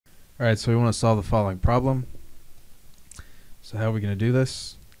Alright, so we want to solve the following problem. So how are we going to do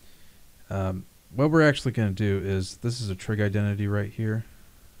this? What we're actually going to do is, this is a trig identity right here.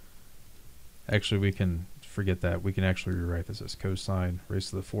 Actually, we can forget that. We can actually rewrite this as cosine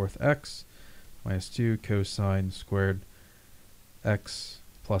raised to the fourth x minus 2 cosine squared x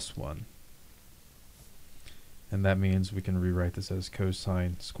plus 1. And that means we can rewrite this as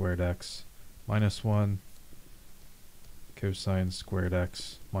cosine squared x minus 1 cosine squared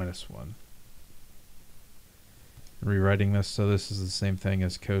x minus 1. Rewriting this, so this is the same thing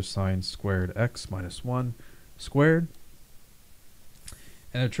as cosine squared x minus 1 squared.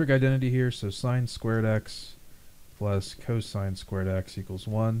 And a trig identity here, so sine squared x plus cosine squared x equals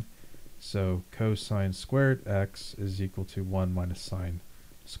 1. So cosine squared x is equal to 1 minus sine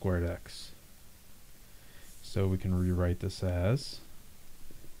squared x. So we can rewrite this as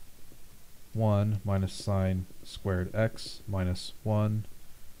 1 minus sine squared x minus 1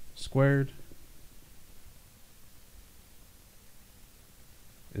 squared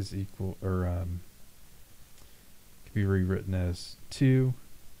is equal, or can be rewritten as 2.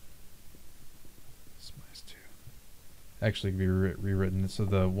 This minus 2. Actually, can be rewritten so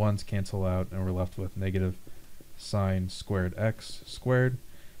the 1's cancel out, and we're left with negative sine squared x squared.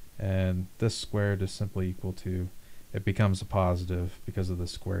 And this squared is simply equal to, it becomes a positive because of the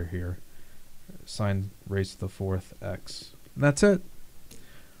square here, sine raised to the fourth x. And that's it.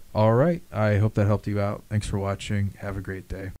 Alright, I hope that helped you out. Thanks for watching. Have a great day.